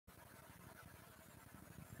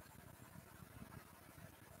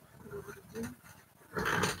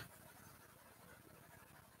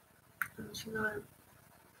начинаем.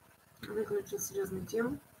 Это очень серьезная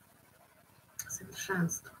тема.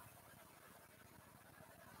 Совершенство.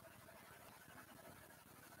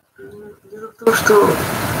 Дело в том, что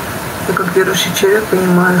я как верующий человек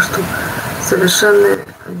понимаю, что совершенный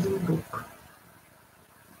один Бог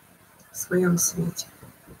в своем свете.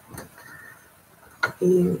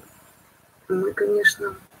 И мы,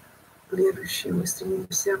 конечно, верующие, мы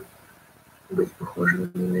стремимся быть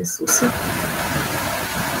похожими на Иисуса.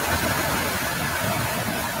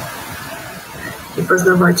 И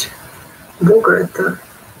познавать Бога — это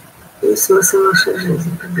и смысл нашей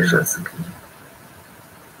жизни, приближаться к Нему.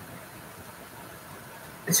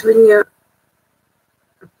 А сегодня я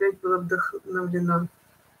опять была вдохновлена,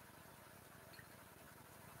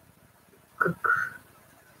 как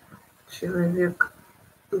человек,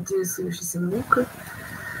 интересующийся наукой,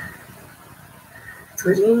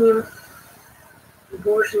 творением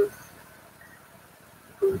Божьим,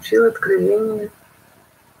 получил откровение,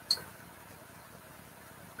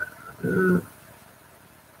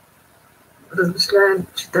 размышляя,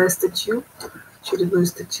 читая статью, очередную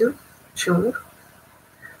статью, через,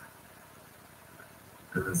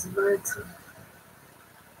 называется.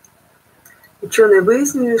 Ученые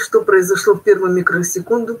выяснили, что произошло в первую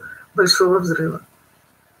микросекунду Большого взрыва.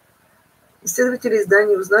 Исследователи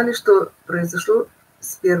издания узнали, что произошло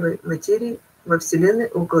с первой материей во Вселенной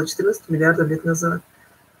около 14 миллиардов лет назад.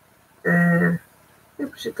 Я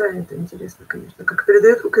почитаю, это интересно, конечно. Как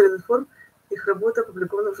передает Укринформ, их работа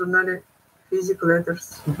опубликована в журнале Physical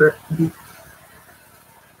Letters B.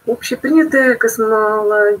 Общепринятая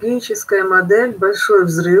космологическая модель «Большой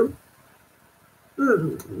взрыв»,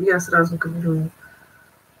 я сразу говорю,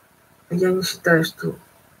 я не считаю, что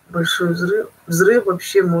большой взрыв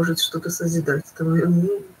вообще может что-то созидать. Это мое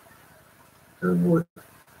мнение. Вот.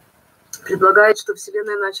 Предполагает, что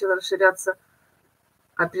Вселенная начала расширяться,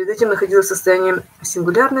 а перед этим находилась в состоянии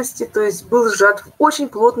сингулярности, то есть был сжат в очень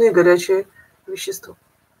плотное и горячее вещество.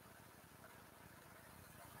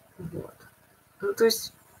 Вот. То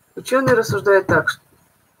есть ученые рассуждают так, что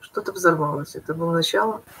что-то взорвалось. Это было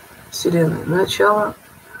начало Вселенной, начало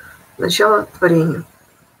творения.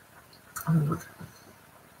 Вот.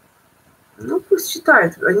 Пусть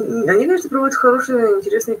читают. Они, конечно, проводят хорошие,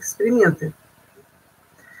 интересные эксперименты.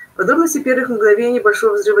 Подробности первых мгновений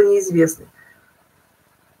Большого взрыва неизвестны.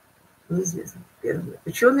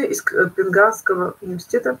 Ученые из Пенганского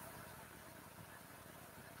университета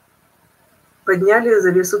подняли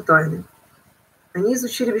завесу тайны. Они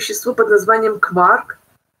изучили вещество под названием кварк,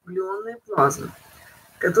 глюонная плазма,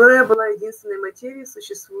 которая была единственной материей,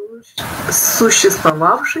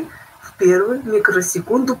 существовавшей в первую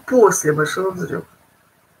микросекунду после Большого взрыва.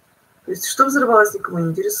 То есть, что взорвалось, никого не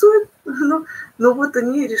интересует, но вот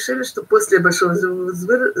они решили, что после Большого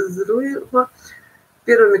взрыва в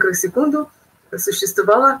первую микросекунду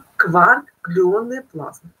существовала кварк-глюонная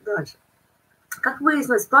плазма. Дальше. Как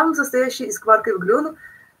выяснилось, плазма, состоящая из кварка и глюона,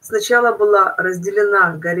 сначала была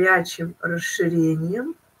разделена горячим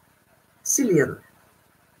расширением Вселенной.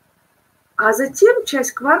 А затем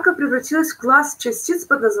часть кварка превратилась в класс частиц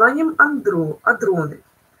под названием адроны.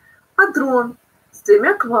 Адрон с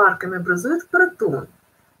 3 кварками образует протон,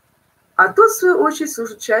 а тот, в свою очередь,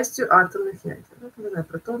 служит частью атомных ядер. Например,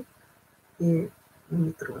 протон и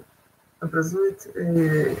нейтрон образуют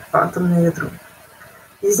атомное ядро.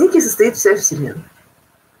 Из них и состоит вся Вселенная.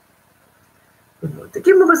 Вот.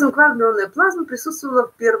 Таким образом, кварк-глюонная плазма присутствовала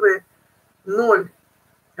в первые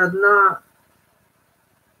 0,1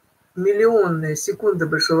 миллионная секунда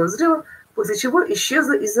Большого взрыва, после чего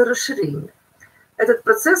исчезла из-за расширения. Этот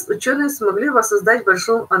процесс ученые смогли воссоздать в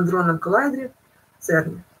Большом адронном коллайдере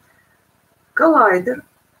ЦЕРНе. Коллайдер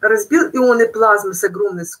разбил ионы плазмы с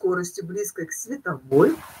огромной скоростью, близкой к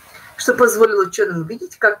световой, что позволило ученым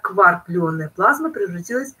увидеть, как кварк-глюонная плазма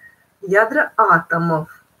превратилась в ядра атомов.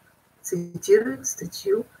 Цитирую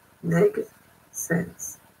статью Naked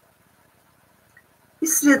Science.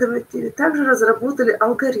 Исследователи также разработали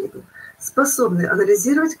алгоритм, способный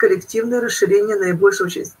анализировать коллективное расширение наибольшего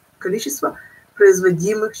количества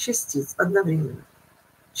производимых частиц одновременно,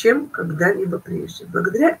 чем когда-либо прежде.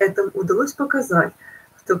 Благодаря этому удалось показать,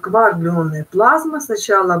 что кварк-глюонная плазма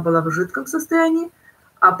сначала была в жидком состоянии,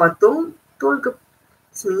 а потом только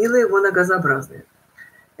сменила его на газообразное.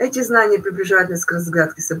 Эти знания приближают нас к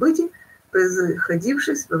разгадке событий,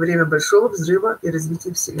 происходивших во время Большого взрыва и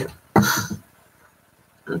развития Вселенной.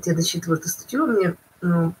 Вот я дочитывала эту статью, мне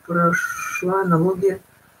прошла аналогия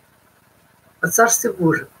о Царстве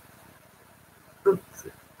Божьем. Вот.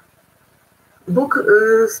 Бог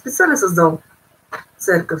специально создал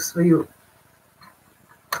церковь свою,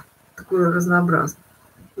 такую разнообразную.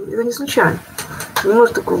 Это не случайно. Не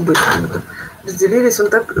может такого быть. Мы разделились, он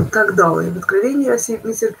так дал. И в Откровении о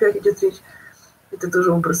 7:5 идет речь. Это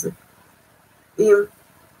тоже образы. И,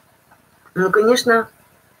 ну, конечно,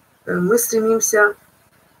 мы стремимся,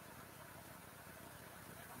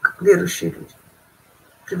 как верующие люди,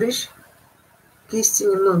 привлечь к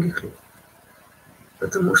истине многих людей.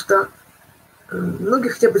 Потому что многие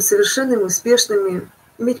хотят быть совершенными, успешными,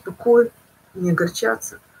 иметь покой, не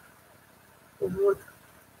огорчаться. Вот.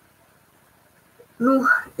 Ну,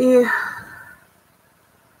 и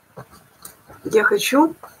я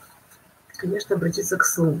хочу, конечно, обратиться к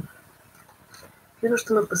Слову. Первое,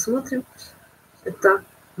 что мы посмотрим, это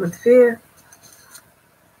Матфея,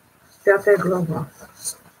 5 глава.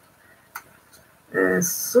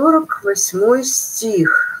 48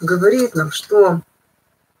 стих говорит нам, что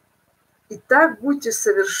 «Итак, будьте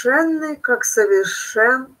совершенны, как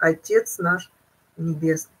совершен Отец наш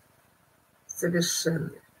Небесный».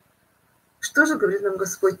 Совершенны. Что же говорит нам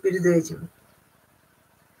Господь перед этим?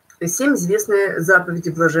 7 известные заповеди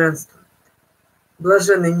блаженства.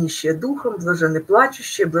 Блаженны нищие духом, блаженны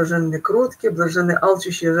плачущие, блаженны кроткие, блаженны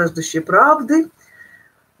алчущие, жаждущие правды,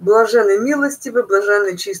 блаженны милостивы,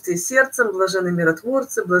 блаженны чистые сердцем, блаженны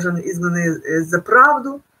миротворцы, блаженны изгнанные за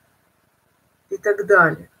правду и так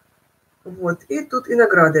далее. Вот. И тут и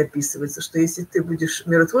награды описываются, что если ты будешь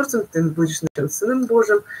миротворцем, ты будешь начат Сыном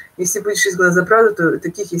Божьим, если будешь изгнан за правду, то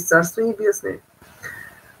таких есть Царство Небесное.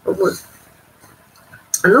 Вот.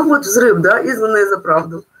 Ну вот взрыв, да, изгнанные за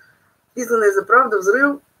правду. Изгнанные за правду,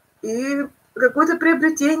 взрыв и какое-то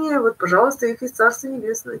приобретение. Вот, пожалуйста, их из Царства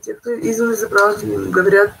Небесного. Те, кто изгнаны за правду,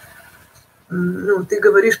 говорят, ну, ты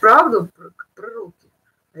говоришь правду, пророки,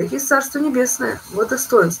 а их из Царства Небесное. Вот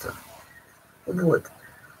достоинство. Вот.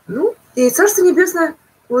 Ну, и Царство Небесное,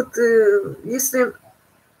 вот если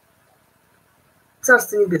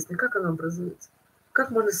Царство Небесное, как оно образуется?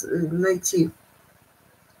 Как можно найти?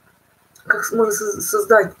 Как можно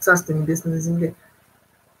создать Царство Небесное на земле?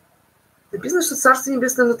 Написано, что Царство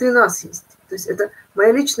Небесное внутри нас есть. То есть это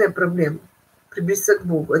моя личная проблема, приблизиться к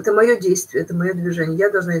Богу. Это мое действие, это мое движение. Я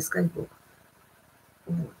должна искать Бога.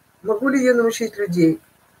 Вот. Могу ли я научить людей?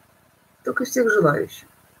 Только всех желающих.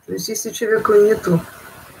 То есть если у человека нету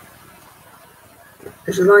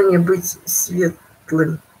желания быть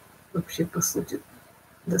светлым, вообще, по сути,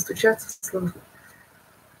 достучаться сложно.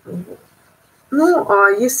 Вот. Ну, а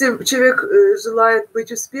если человек желает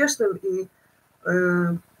быть успешным, и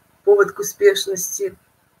повод к успешности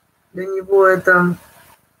для него это,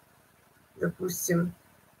 допустим,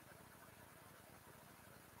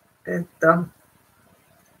 это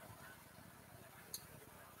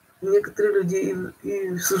некоторые люди и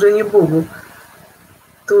в служении Богу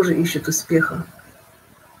тоже ищут успеха.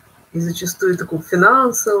 И зачастую такого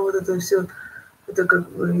финансового, вот это все, это как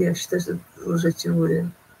я считаю, что это уже теория.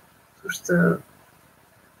 Потому что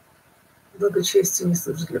благочестие не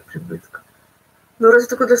служит для прибытка. Но разве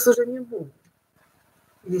только для служения Богу,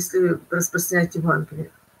 если распространять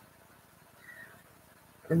Евангелие.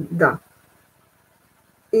 Да.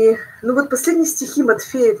 И, ну вот последние стихи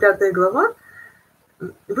Матфея, 5 глава.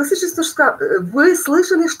 Вы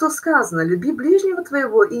слышали, что сказано: люби ближнего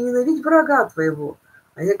твоего и ненавидь врага твоего.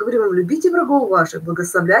 А я говорю вам: любите врагов ваших,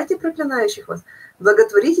 благословляйте проклинающих вас,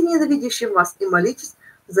 благотворите ненавидящим вас и молитесь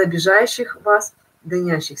за обижающих вас,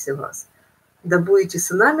 гонящихся вас. Да будете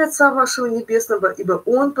сынами Отца вашего Небесного, ибо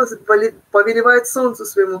Он повелевает солнцу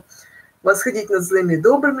своему восходить над злыми и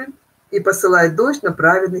добрыми и посылает дождь на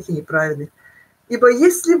праведных и неправедных. Ибо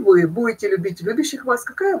если вы будете любить любящих вас,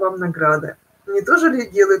 какая вам награда? Не то же ли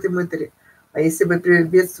делают и мытари? А если вы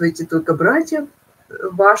приветствуете только братьев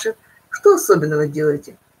ваших, что особенного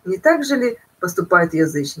делаете? Не так же ли поступают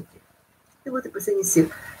язычники? И вот и последний стих.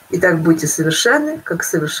 Итак, будьте совершенны, как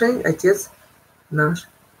совершен Отец наш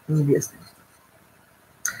Небесный.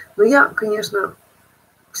 Но я, конечно,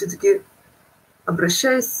 все-таки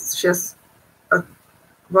обращаюсь сейчас от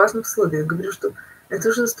важных слов. Я говорю, что это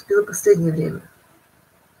уже наступило последнее время.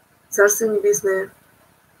 Царство Небесное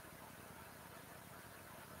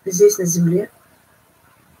здесь, на земле.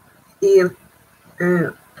 И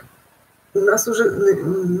у нас уже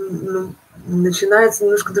начинаются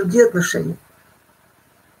немножко другие отношения.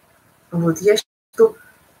 Вот, я считаю, что...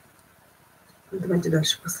 Давайте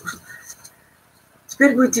дальше послушаем.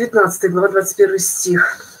 Теперь будет 19 глава, 21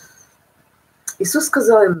 стих. Иисус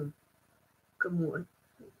сказал ему, кому?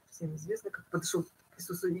 Всем известно, как подошел к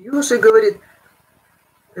Иисусу юноша и говорит: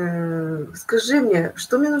 скажи мне,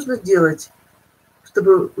 что мне нужно делать,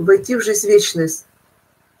 чтобы войти в жизнь вечную,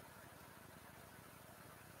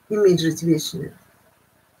 иметь жизнь вечную?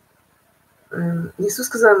 Иисус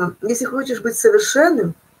сказал ему: если хочешь быть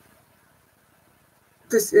совершенным,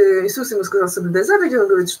 То есть Иисус ему сказал: соблюдай заповеди. Он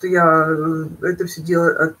говорит, что я это все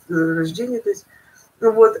делаю от рождения. То есть,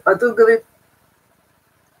 ну вот, а тут говорит,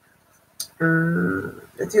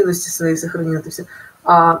 от юности своей сохранил это все.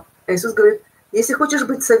 А Иисус говорит: если хочешь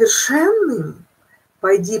быть совершенным,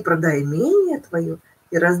 пойди продай имение твое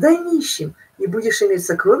и раздай нищим, и будешь иметь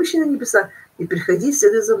сокровища на небесах, и приходи,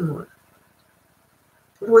 следуй за мной.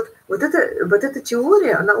 Вот эта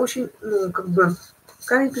теория, она очень, ну, как бы,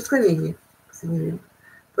 камень преткновения в последнее время.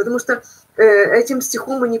 Потому что этим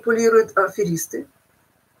стихом манипулируют аферисты,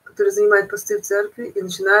 которые занимают посты в церкви и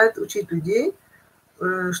начинают учить людей,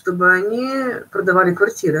 чтобы они продавали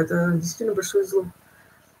квартиры. Это действительно большое зло.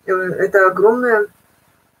 Это огромное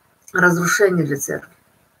разрушение для церкви.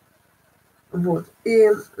 Вот. И,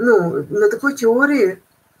 ну, на такой теории,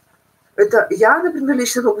 это я, например,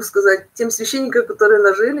 лично могу сказать, тем священникам, которые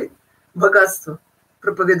нажили богатство,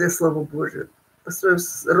 проповедуя Слово Божие, построив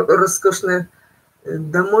роскошные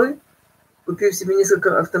домы, купив себе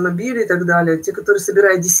несколько автомобилей и так далее, те, которые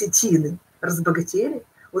собирают десятины, разбогатели,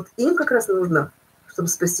 вот им как раз нужно, чтобы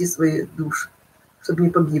спасти свои души, чтобы не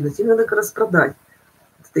погибнуть, им надо как раз продать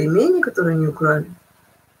это имение, которое они украли,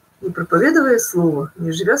 не проповедуя Слово,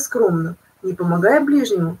 не живя скромно, не помогая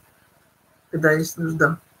ближнему, когда есть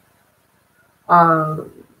нужда, а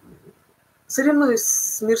соревнуясь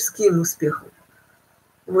с мирским успехом.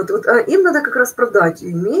 А им надо как раз продать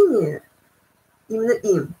имение, именно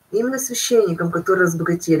им, именно священникам, которые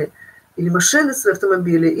разбогатели, или машины, свои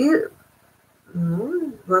автомобили, и,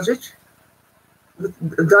 ну, вложить.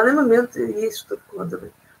 В данный момент есть что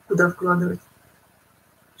вкладывать, куда вкладывать.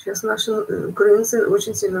 Сейчас наши украинцы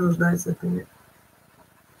очень сильно нуждаются, например.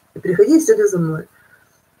 И приходи, следуй за мной.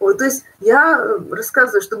 Вот, то есть я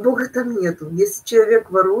рассказываю, что Бога там нету. Если человек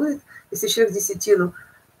ворует, если человек десятину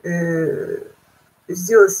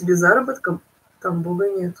сделал себе заработком, там Бога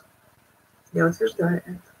нет. Я утверждаю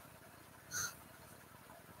это.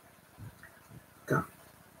 Так.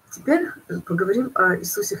 Теперь поговорим о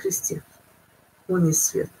Иисусе Христе. Он есть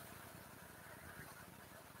свет.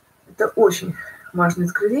 Это очень важное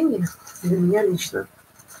откровение для меня лично.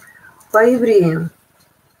 По Евреям,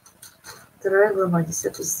 2 глава,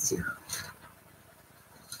 10 стих.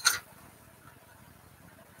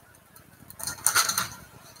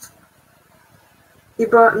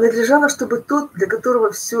 Ибо надлежало, чтобы тот, для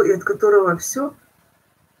которого все и от которого все,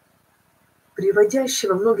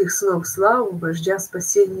 приводящего многих сынов в славу, вождя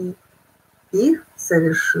спасения, их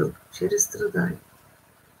совершил через страдания.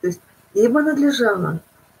 То есть, ибо надлежало,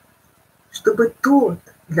 чтобы тот,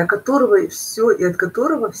 для которого все и от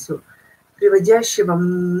которого все, приводящего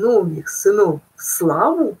многих сынов в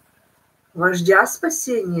славу, вождя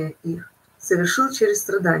спасения их, совершил через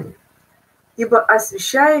страдания. Ибо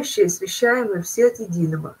освящающие, освящаемые все от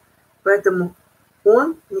единого. Поэтому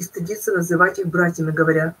он не стыдится называть их братьями,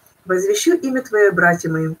 говоря: возвещу имя Твое, братья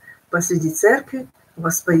моим, посреди церкви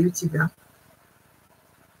воспою Тебя.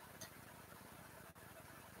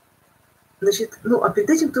 Значит, а перед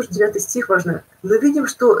этим тоже 9 стих важно. Мы видим,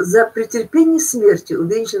 что за претерпение смерти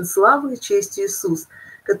увенчан славой и честью Иисус,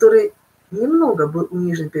 который немного был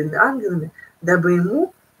унижен перед ангелами, дабы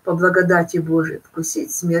ему, по благодати Божией,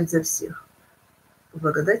 вкусить смерть за всех. По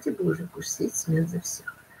благодати Божией вкусить смерть за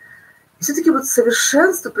всех. И все-таки вот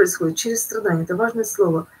совершенство происходит через страдания. Это важное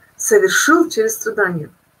слово. Совершил через страдания.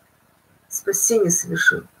 Спасение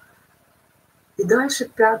совершил. И дальше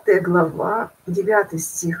 5 глава, 9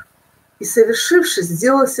 стих. И совершившись,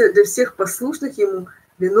 сделался для всех послушных ему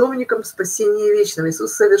виновником спасения вечного.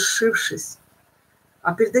 Иисус совершившись.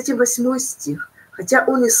 А перед этим 8 стих. Хотя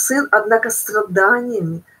он и сын, однако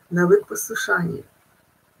страданиями навык послушания.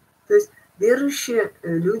 То есть верующие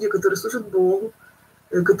люди, которые служат Богу,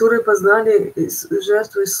 которые познали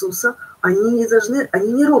жертву Иисуса, они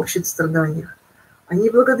не ропщут в страданиях.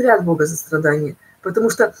 Они благодарят Бога за страдания.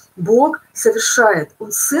 Потому что Бог совершает.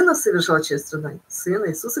 Он Сына совершал через страдания. Сына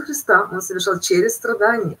Иисуса Христа Он совершал через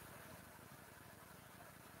страдания.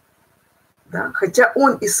 Да? Хотя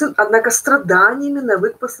Он и Сын, однако страданиями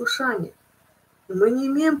навык послушания. Мы не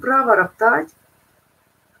имеем права роптать,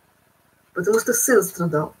 потому что Сын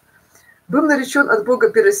страдал. Был наречен от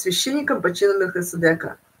Бога первосвященником по чину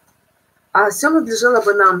Мелхиседека. А о сем надлежало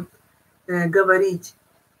бы нам говорить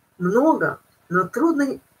много, но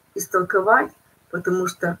трудно истолковать, потому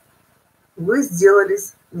что вы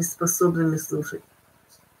сделались неспособными слушать.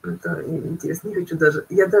 Это интересно,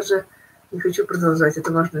 я даже не хочу продолжать,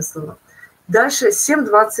 это важное слово. Дальше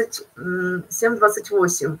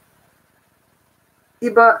 7:28.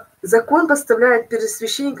 Ибо закон поставляет перед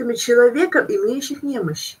священниками человеков, имеющих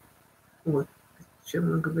немощь. Вот о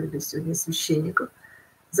чем мы говорили сегодня, священников.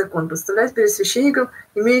 Закон поставляет перед священником,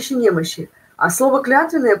 имеющих немощи. А слово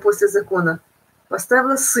клятвенное после закона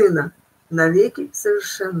поставило Сына навеки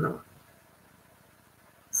совершенного.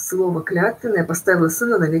 Слово клятвенное поставило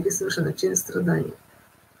Сына навеки совершенного через страдания.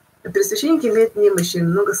 А первосвященники имеют немощи,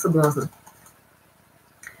 много соблазна.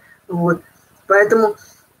 Вот. Поэтому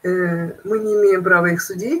мы не имеем права их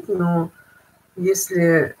судить, но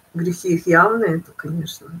если грехи их явные, то,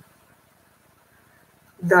 конечно.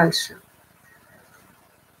 Дальше.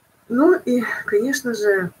 Ну и, конечно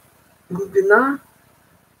же, глубина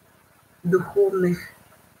духовных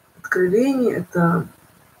откровений – это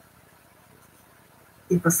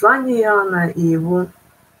и послание Иоанна, и его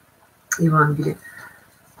Евангелие.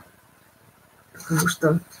 Потому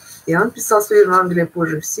что Иоанн писал свои Евангелия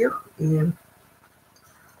позже всех, и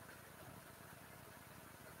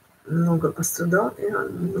много пострадал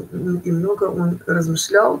Иоанн, и много он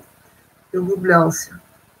размышлял и углублялся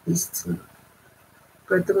истинно.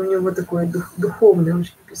 Поэтому у него такое духовное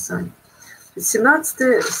очень Писание.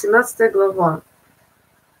 17 глава.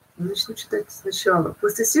 Начну читать сначала.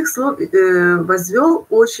 «После сих слов возвел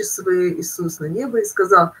очи свои Иисус на небо и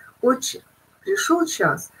сказал: Отче, пришел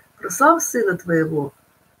час, прославь Сына Твоего,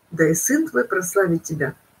 да и Сын Твой прославит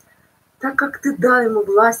Тебя. Так как Ты дал Ему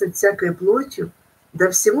власть над всякой плотью, да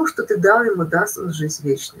всему, что Ты дал Ему, даст Он жизнь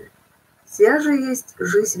вечную. Сия же есть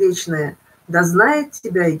жизнь вечная, да знает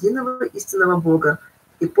Тебя, единого истинного Бога,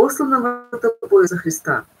 и посланного Тобою за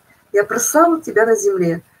Христа. Я прославил Тебя на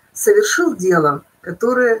земле, совершил дело,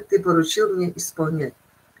 которое Ты поручил мне исполнять».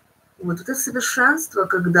 Вот это совершенство,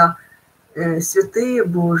 когда святые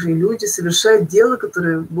Божьи люди совершают дело,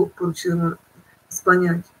 которое Бог поручил им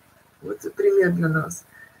исполнять. Вот пример для нас.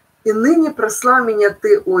 «И ныне прославь меня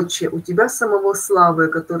Ты, Отче, у Тебя самого славы,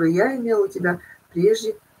 которую я имел у Тебя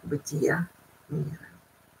прежде бытия мира».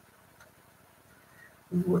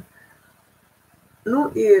 Вот. Ну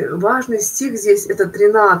и важный стих здесь, это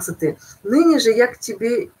 13. «Ныне же я к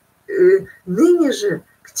Тебе, ныне же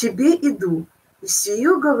к Тебе иду, и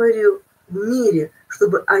сию говорю в мире,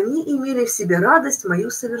 чтобы они имели в себе радость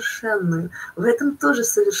мою совершенную». В этом тоже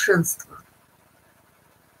совершенство.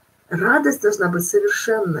 Радость должна быть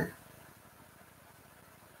совершенная.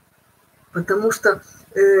 Потому что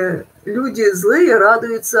люди злые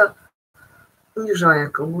радуются, унижая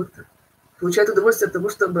кого-то. Получают удовольствие от того,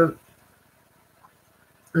 чтобы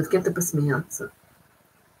над кем-то посмеяться.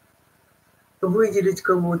 Выделить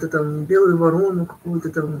кого-то там, белую ворону какую-то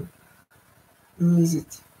там,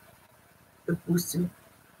 унизить. Допустим.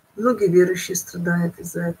 Многие верующие страдают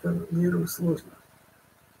из-за этого, веру сложно.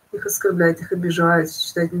 Их оскорбляют, их обижают,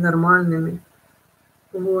 считают ненормальными.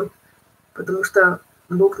 Вот. Потому что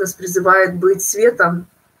Бог нас призывает быть светом,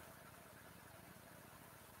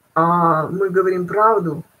 а мы говорим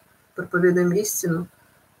правду, проповедуем истину.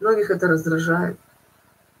 Многих это раздражает.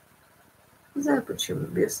 Не знаю почему,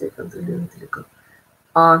 бесы их контролируют или как.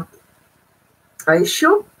 А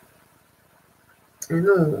еще,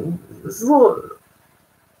 злое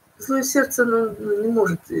сердце не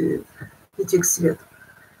может идти к свету.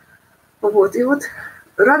 Вот, и вот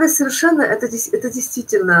радость совершенная – это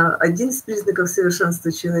действительно один из признаков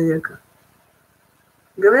совершенства человека.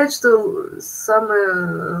 Говорят, что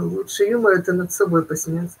самый лучший юмор – это над собой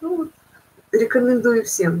посмеяться. Рекомендую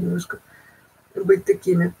всем немножко быть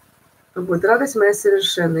такими. Вот, радость моя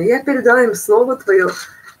совершенная. Я передал им Слово Твое,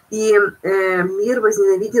 и мир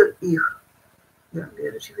возненавидел их. Да,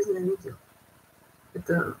 верующих возненавидел.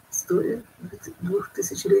 Это история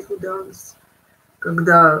 2000-летней давности,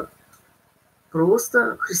 когда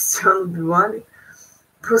просто христиан убивали,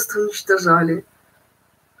 просто уничтожали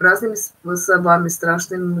разными способами,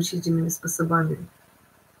 страшными мучительными способами.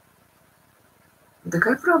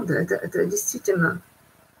 Такая правда, это действительно.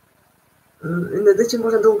 И над этим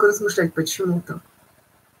можно долго размышлять, почему так.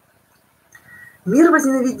 Мир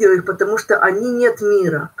возненавидел их, потому что они нет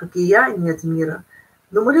мира, как и я нет мира.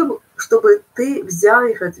 Но молю, чтобы Ты взял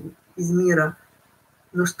их из мира,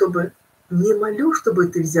 но не молю, чтобы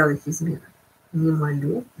Ты взял их из мира. Не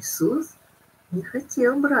молю, Иисус не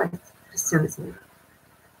хотел брать христиан из мира,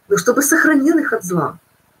 но чтобы сохранил их от зла.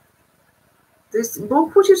 То есть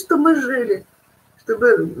Бог хочет, чтобы мы жили,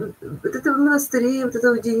 чтобы вот это монастыри, вот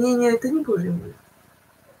это уединение, это не Божья воля.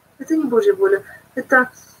 Это не Божья воля.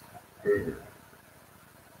 Это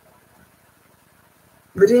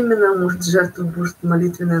временно, может, жертва, может,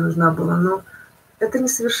 молитвенная нужна была, но это не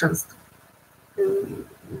совершенство.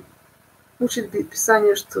 Учит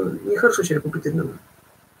Писание, что нехорошо человеку быть одному.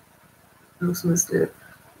 В смысле,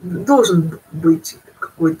 должен быть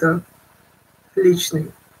какой-то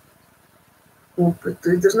личный опыт. То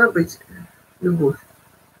есть должна быть любовь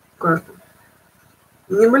в каждом.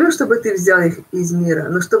 Не молю, чтобы Ты взял их из мира,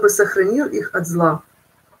 но чтобы сохранил их от зла.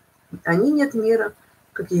 Они нет мира,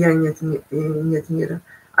 как и я нет мира.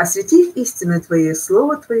 Освети их истиной Твоей,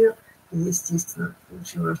 Слово Твое есть истина.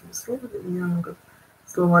 Очень важное слово для меня, оно как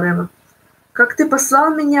слово Рема. Как Ты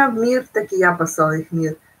послал меня в мир, так и я послал их в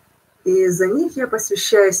мир. И за них я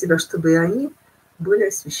посвящаю себя, чтобы и они были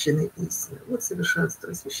освящены истиной. Вот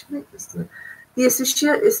совершенство, освящены истиной. И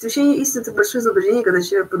освящение истины – это большое заблуждение, когда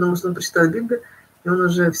человек подумал, что он прочитал Библию, и он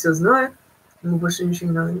уже все знает, ему больше ничего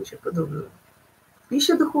не надо, ничего подобного.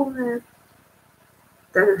 Пища духовная,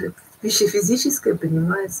 также пища физическая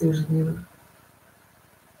принимается ежедневно.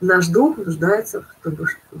 Наш дух нуждается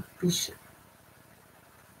в пище.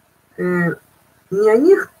 Не о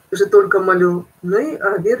них же только молю, но и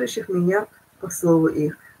о верующих меня по слову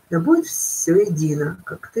их. Да будет все едино,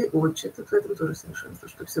 как Ты, Отче. Тут в этом тоже совершенство,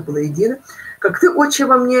 чтобы все было едино. Как Ты, Отче,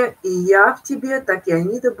 во мне, и я в Тебе, так и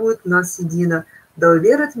они да будут в нас едино. Да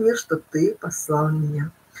уверует мир, что Ты послал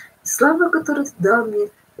меня. И слава, которую Ты дал мне,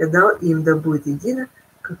 я дал им, да будет едино,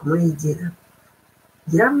 как мы едины.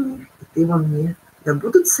 Я в них, и Ты во мне, да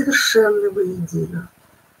будут совершенны воедино.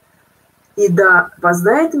 И да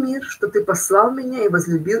познает мир, что Ты послал меня и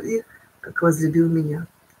возлюбил их, как возлюбил меня.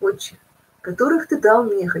 Отче, которых Ты дал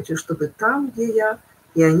мне, хочу, чтобы там, где я,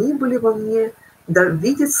 и они были во мне, да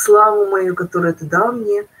видят славу мою, которую Ты дал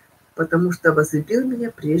мне, потому что возлюбил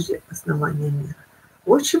меня прежде основания мира.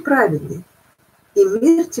 Отче праведный, и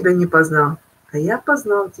мир Тебя не познал, а я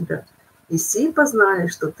познал Тебя, и все познали,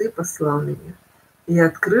 что Ты послал меня. И я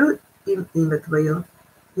открыл им имя Твое,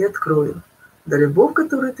 и открою. Да любовь,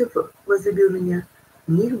 которую Ты возлюбил меня,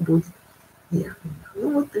 в них будет и я в них.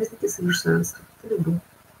 Ну вот признаки совершенства. Это любовь.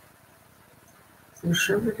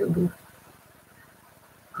 Совершенная любовь.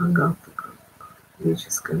 Агапа, как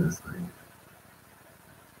греческое название.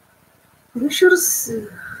 Ну, еще раз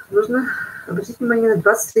нужно обратить внимание на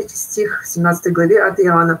 23 стих в 17 главе от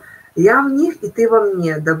Иоанна. «Я в них, и Ты во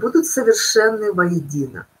мне, да будут совершенны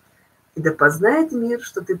воедино. И да познает мир,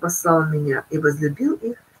 что Ты послал меня, и возлюбил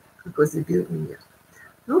их, как возлюбил меня».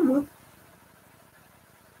 Ну вот.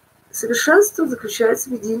 Совершенство заключается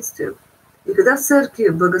в единстве. И когда в церкви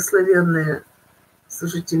благословенные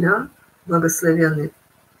служителя, благословенный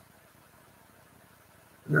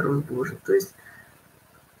народ Божий, то есть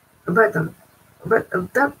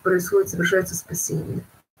так происходит, совершается спасение.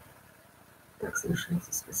 Так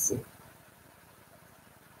совершается спасение.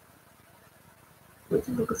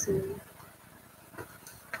 Будьте благословенны.